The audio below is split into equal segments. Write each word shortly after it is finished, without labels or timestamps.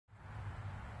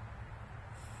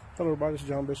Hello everybody, this is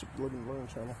John Bishop, the Living and Learning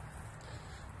Channel.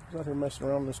 I was out here messing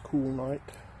around this cool night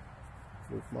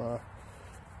with my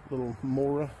little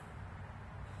Mora.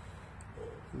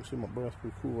 You can see my breath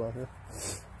pretty cool out here.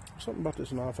 Something about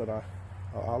this knife that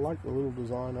I like the little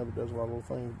design of it, does a lot of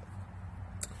little things.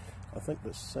 I think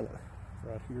the center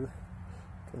right here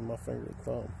between my finger and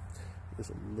thumb is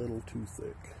a little too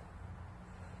thick.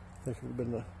 I think if it had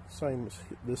been the same as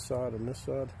this side and this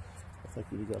side, I think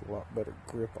you'd have got a lot better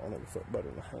grip on it. It felt better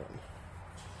in the hand.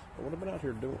 But what I've been out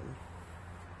here doing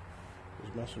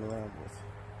is messing around with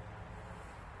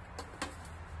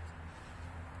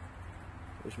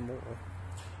this Mora.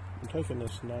 I'm taking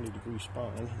this 90-degree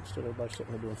spine. Instead of everybody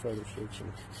sitting there doing feather sticks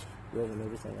and rolling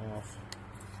everything off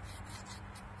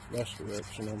this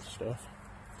direction and stuff,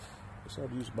 I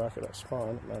decided to use the back of that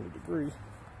spine at 90 degrees.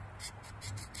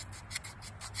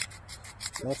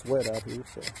 And that's wet out here,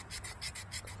 so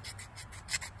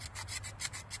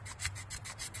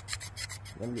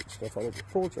I'm getting stuff all over the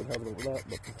porch. I'd have it over that,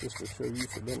 but just to show you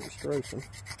for demonstration,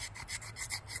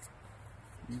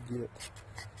 you get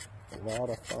a lot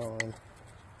of fine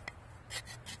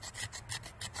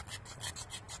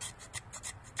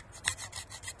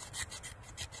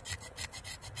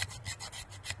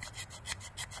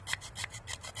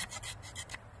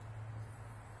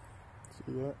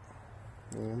see that?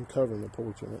 And I'm covering the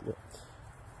porch in it, but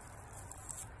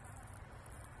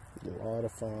you get a lot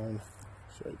of fine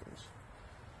shakings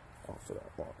off of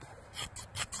that mark.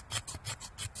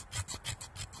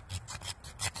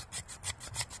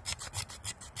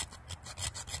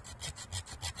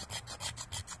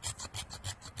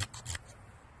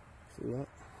 See that?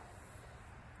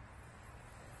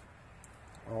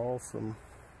 All from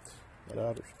that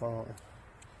outer spine.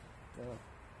 Yeah.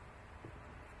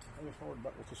 I think it's hard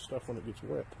about with this stuff when it gets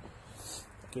wet.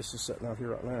 I guess it's sitting out here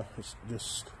right now. It's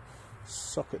just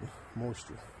sucking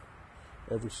moisture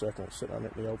every second it's sitting out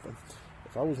in the open.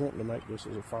 If I was wanting to make this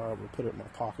as a fire, I would put it in my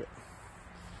pocket.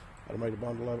 I'd have made a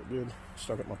bundle of it good,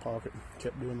 stuck it in my pocket,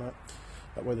 kept doing that.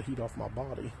 That way the heat off my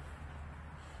body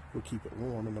would keep it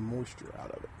warm and the moisture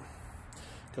out of it.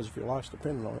 Because if your life's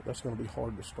dependent on it, that's going to be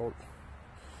hard to start.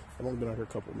 I've only been out here a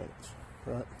couple of minutes,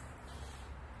 right?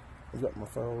 I've got my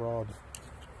ferro rod,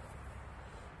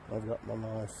 I've got my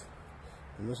knife,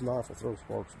 and this knife will throw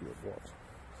sparks good. Watch.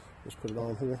 Just put it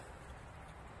on here.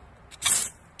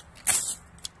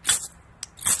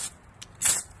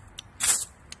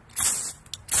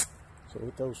 So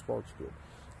it throws sparks good.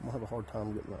 I'm gonna have a hard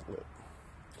time getting that lit.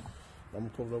 I'm gonna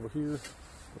pull it over here.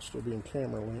 It'll still be in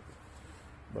camera length,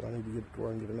 but I need to get it to where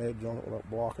I can get an edge on it without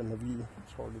blocking the view.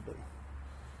 It's hard to do.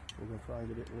 We're gonna try and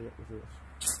get it lit with this.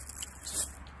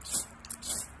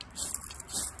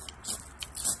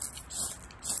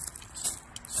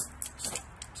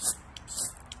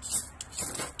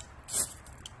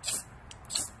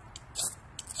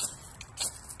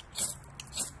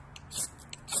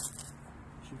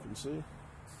 You can see,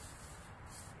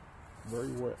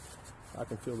 very wet. I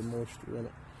can feel the moisture in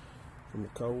it from the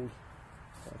cold.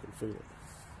 I can feel it.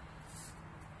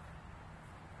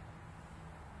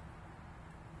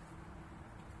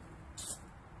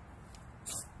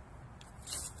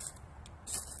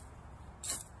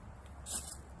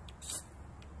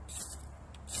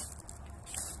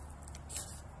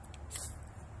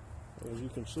 As you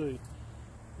can see, it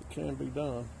can be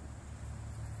done.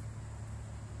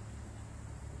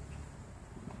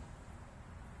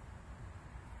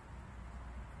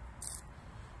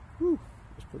 Whew,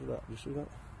 let's put it out. You see that?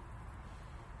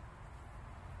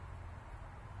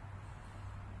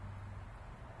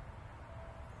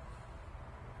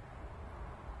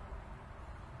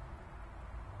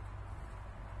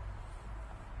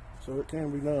 So it can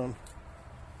be done.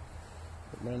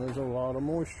 But man, there's a lot of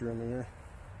moisture in the air.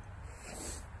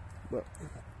 But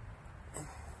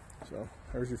so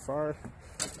there's your fire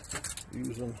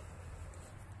using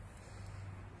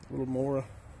a little Mora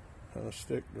and a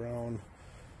stick drawn.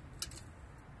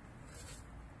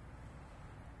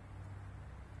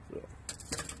 So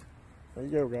there you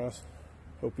go, guys.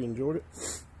 Hope you enjoyed it.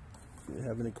 If you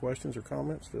have any questions or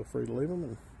comments, feel free to leave them,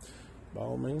 and by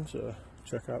all means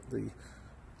check out the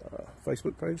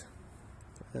Facebook page,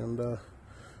 and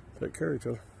take care of each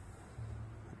other.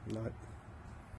 Good night.